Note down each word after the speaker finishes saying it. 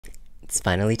It's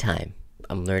finally time.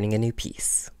 I'm learning a new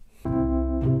piece.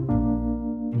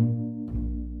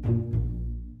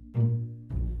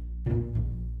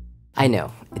 I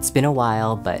know, it's been a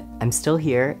while, but I'm still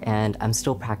here and I'm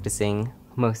still practicing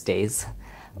most days.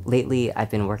 Lately,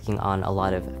 I've been working on a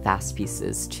lot of fast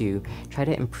pieces to try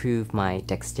to improve my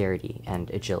dexterity and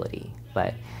agility,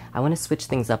 but I want to switch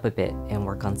things up a bit and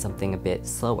work on something a bit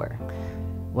slower.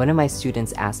 One of my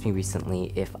students asked me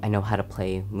recently if I know how to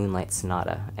play Moonlight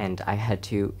Sonata, and I had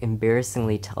to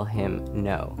embarrassingly tell him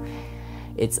no.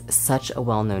 It's such a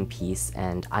well-known piece,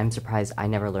 and I'm surprised I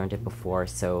never learned it before,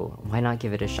 so why not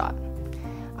give it a shot?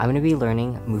 I'm going to be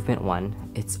learning Movement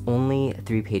 1. It's only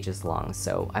 3 pages long,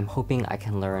 so I'm hoping I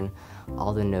can learn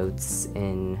all the notes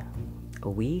in a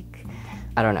week?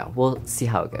 I don't know, we'll see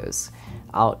how it goes.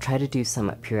 I'll try to do some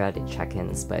periodic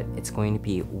check-ins, but it's going to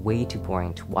be way too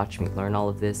boring to watch me learn all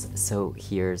of this, so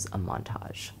here's a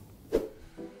montage.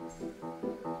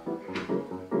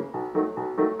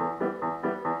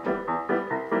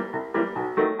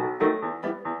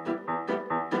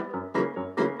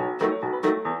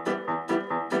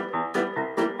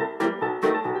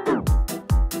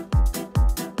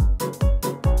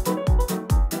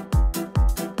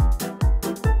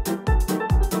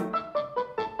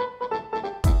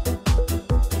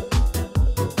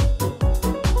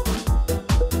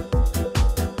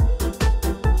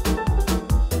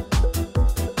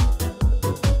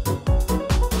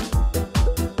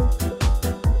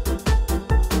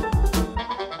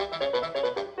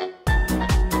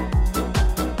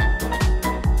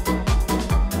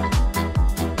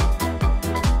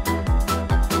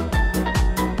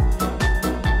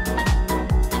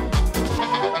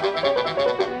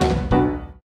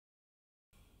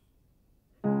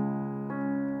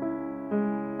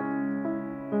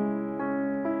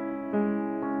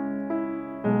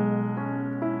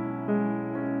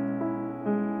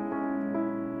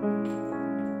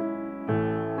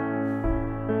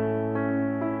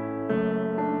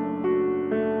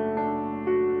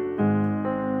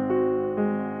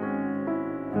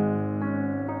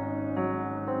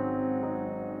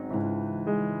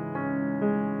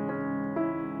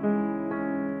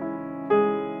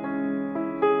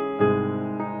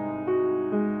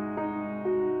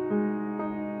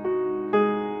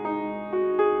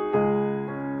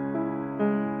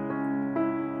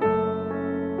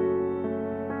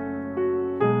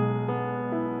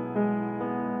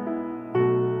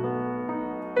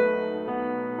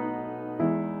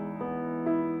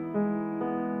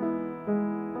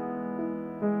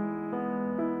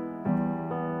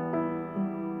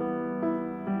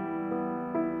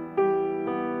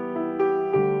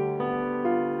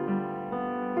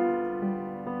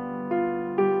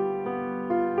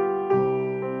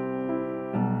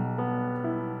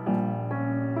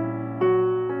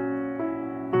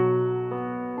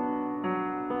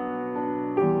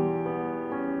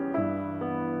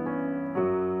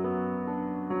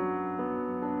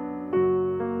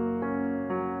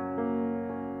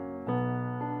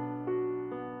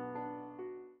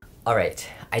 Alright,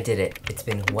 I did it. It's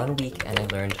been 1 week and I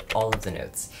learned all of the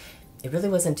notes. It really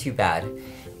wasn't too bad.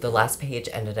 The last page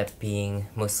ended up being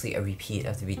mostly a repeat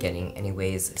of the beginning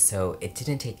anyways, so it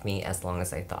didn't take me as long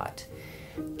as I thought.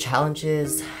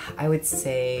 Challenges, I would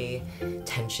say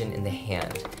tension in the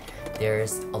hand.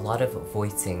 There's a lot of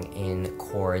voicing in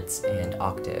chords and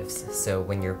octaves, so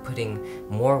when you're putting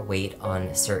more weight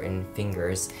on certain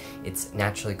fingers, it's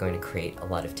naturally going to create a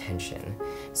lot of tension.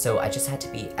 So I just had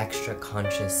to be extra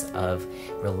conscious of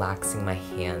relaxing my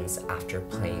hands after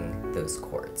playing those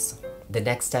chords. The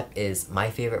next step is my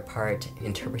favorite part,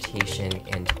 interpretation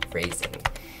and phrasing.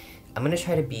 I'm going to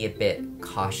try to be a bit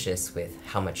cautious with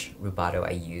how much rubato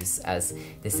I use, as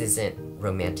this isn't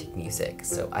romantic music,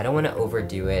 so I don't want to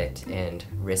overdo it and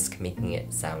risk making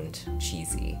it sound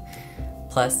cheesy.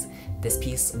 Plus, this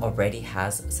piece already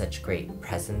has such great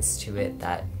presence to it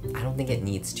that I don't think it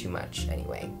needs too much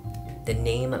anyway. The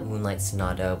name Moonlight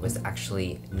Sonata was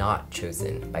actually not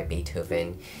chosen by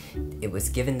Beethoven. It was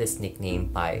given this nickname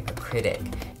by a critic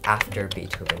after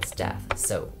Beethoven's death,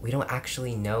 so we don't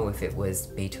actually know if it was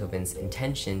Beethoven's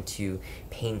intention to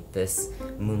paint this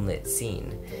moonlit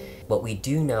scene. What we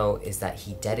do know is that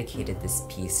he dedicated this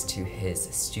piece to his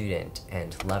student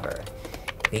and lover.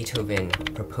 Beethoven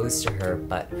proposed to her,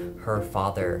 but her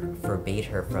father forbade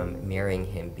her from marrying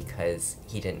him because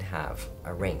he didn't have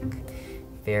a ring.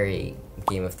 Very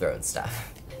Game of Thrones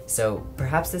stuff. So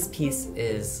perhaps this piece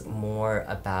is more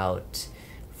about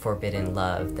forbidden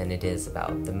love than it is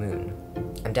about the moon.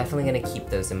 I'm definitely going to keep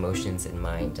those emotions in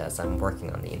mind as I'm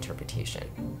working on the interpretation.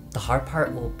 The hard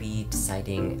part will be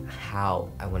deciding how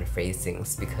I want to phrase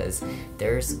things because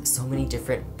there's so many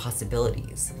different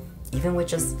possibilities. Even with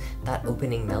just that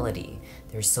opening melody,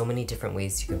 there's so many different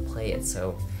ways you can play it,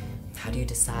 so how do you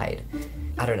decide?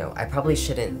 I don't know, I probably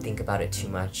shouldn't think about it too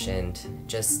much and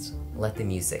just let the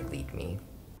music lead me.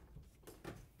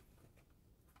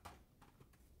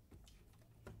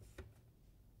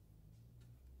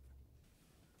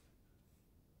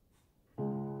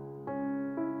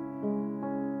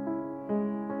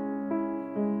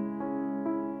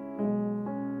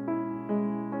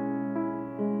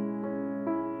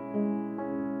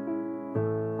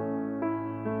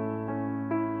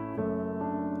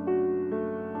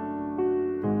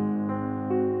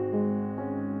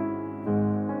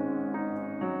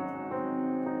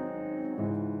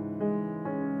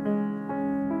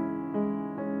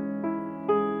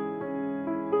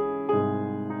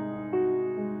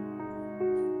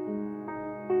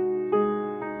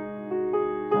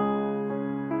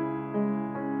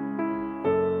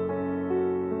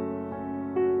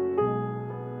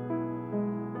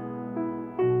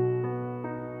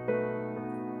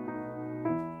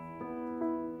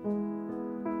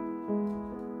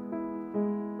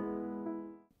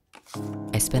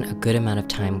 I spent a good amount of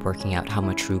time working out how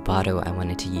much rubato I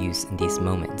wanted to use in these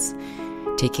moments.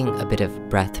 Taking a bit of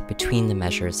breath between the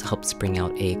measures helps bring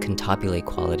out a cantabile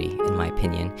quality, in my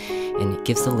opinion, and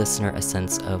gives the listener a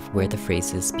sense of where the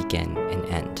phrases begin and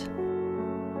end.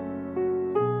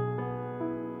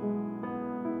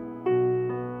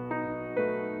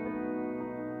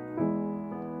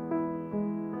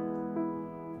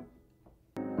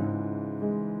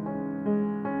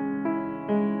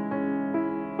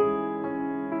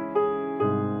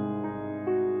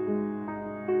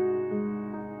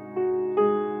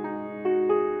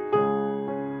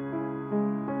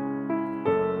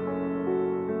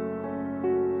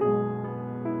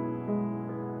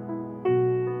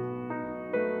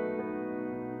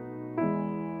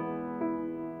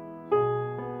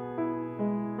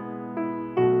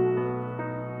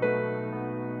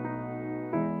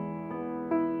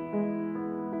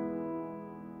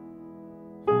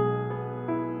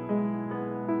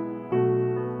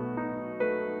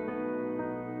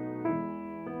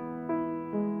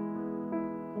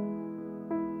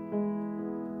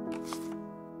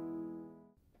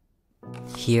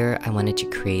 Here, I wanted to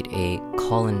create a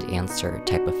call and answer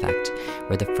type effect,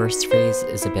 where the first phrase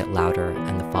is a bit louder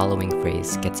and the following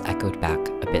phrase gets echoed back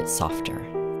a bit softer.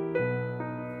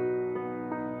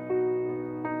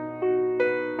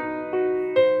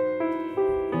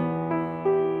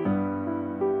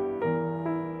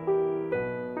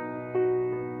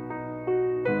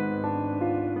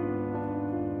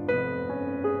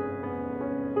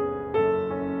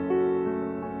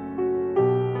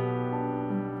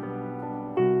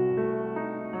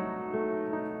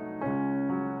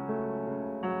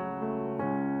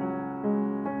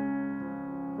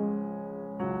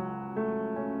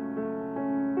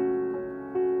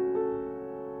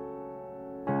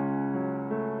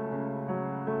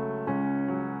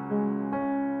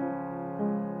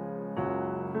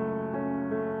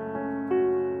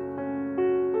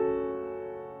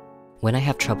 When I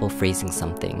have trouble phrasing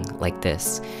something like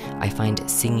this, I find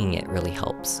singing it really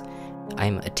helps.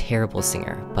 I'm a terrible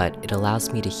singer, but it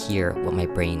allows me to hear what my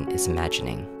brain is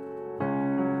imagining.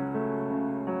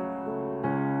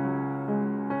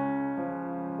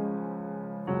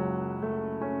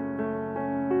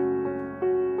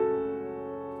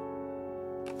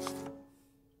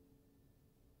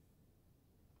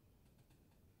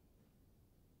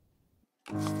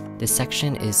 This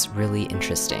section is really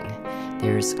interesting.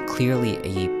 There's clearly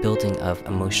a building of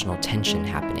emotional tension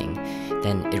happening,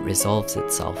 then it resolves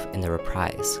itself in the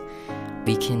reprise.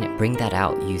 We can bring that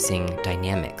out using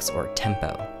dynamics or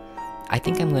tempo. I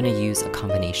think I'm going to use a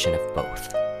combination of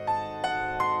both.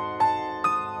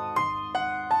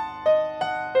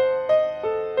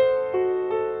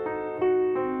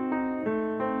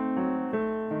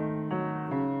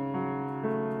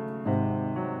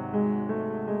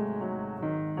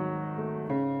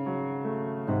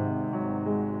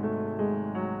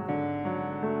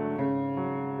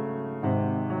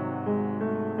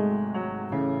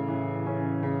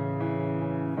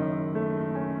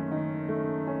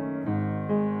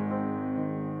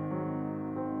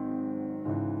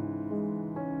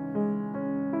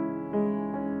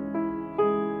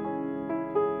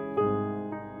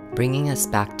 Bringing us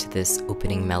back to this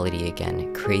opening melody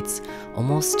again creates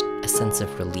almost a sense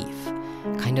of relief,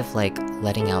 kind of like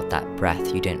letting out that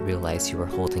breath you didn't realize you were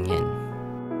holding in.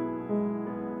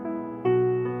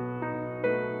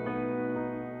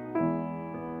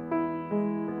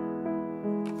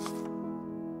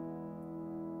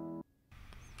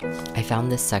 found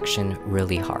this section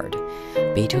really hard.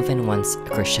 Beethoven wants a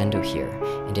crescendo here,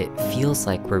 and it feels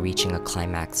like we're reaching a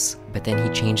climax, but then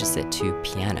he changes it to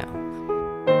piano.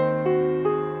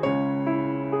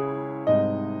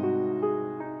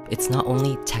 It's not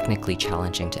only technically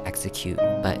challenging to execute,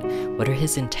 but what are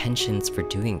his intentions for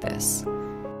doing this?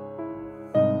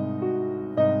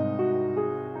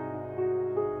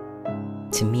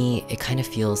 To me, it kind of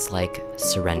feels like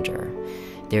surrender.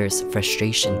 There's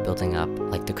frustration building up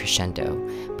like the crescendo,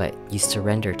 but you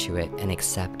surrender to it and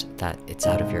accept that it's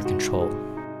out of your control.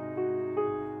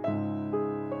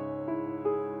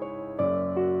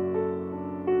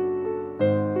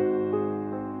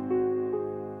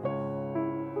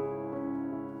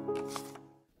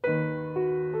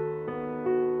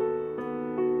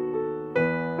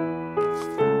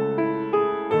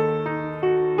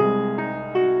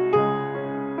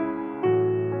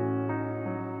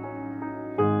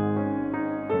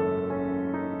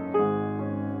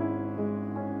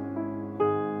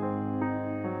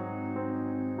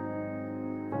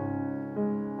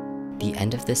 The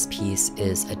end of this piece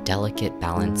is a delicate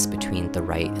balance between the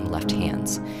right and left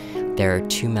hands. There are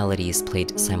two melodies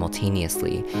played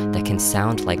simultaneously that can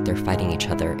sound like they're fighting each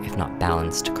other if not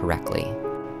balanced correctly.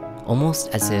 Almost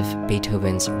as if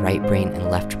Beethoven's right brain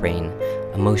and left brain,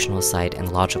 emotional side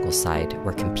and logical side,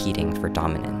 were competing for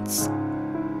dominance.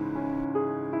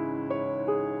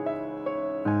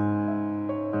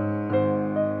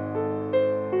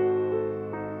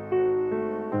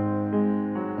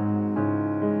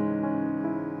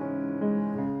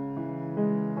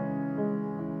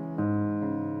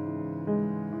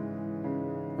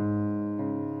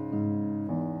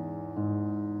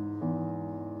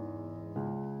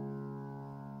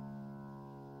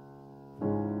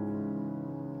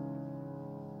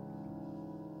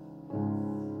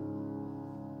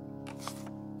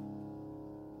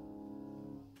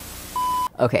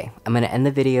 Okay, I'm gonna end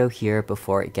the video here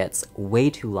before it gets way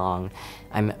too long.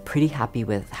 I'm pretty happy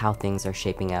with how things are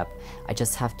shaping up. I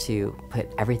just have to put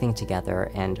everything together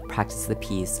and practice the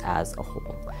piece as a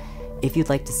whole. If you'd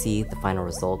like to see the final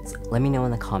results, let me know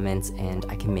in the comments and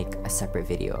I can make a separate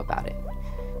video about it.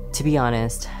 To be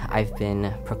honest, I've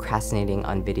been procrastinating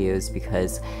on videos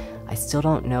because I still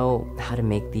don't know how to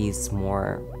make these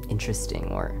more interesting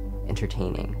or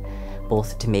entertaining,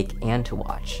 both to make and to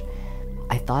watch.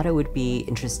 I thought it would be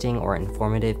interesting or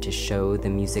informative to show the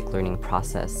music learning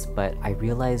process, but I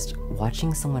realized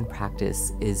watching someone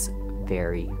practice is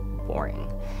very boring.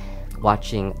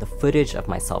 Watching the footage of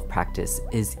myself practice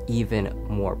is even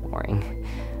more boring.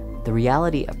 The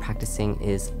reality of practicing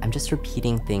is I'm just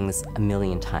repeating things a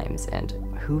million times, and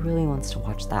who really wants to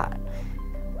watch that?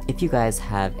 If you guys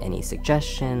have any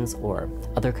suggestions or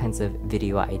other kinds of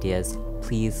video ideas,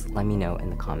 please let me know in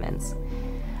the comments.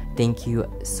 Thank you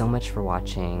so much for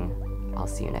watching. I'll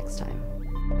see you next time.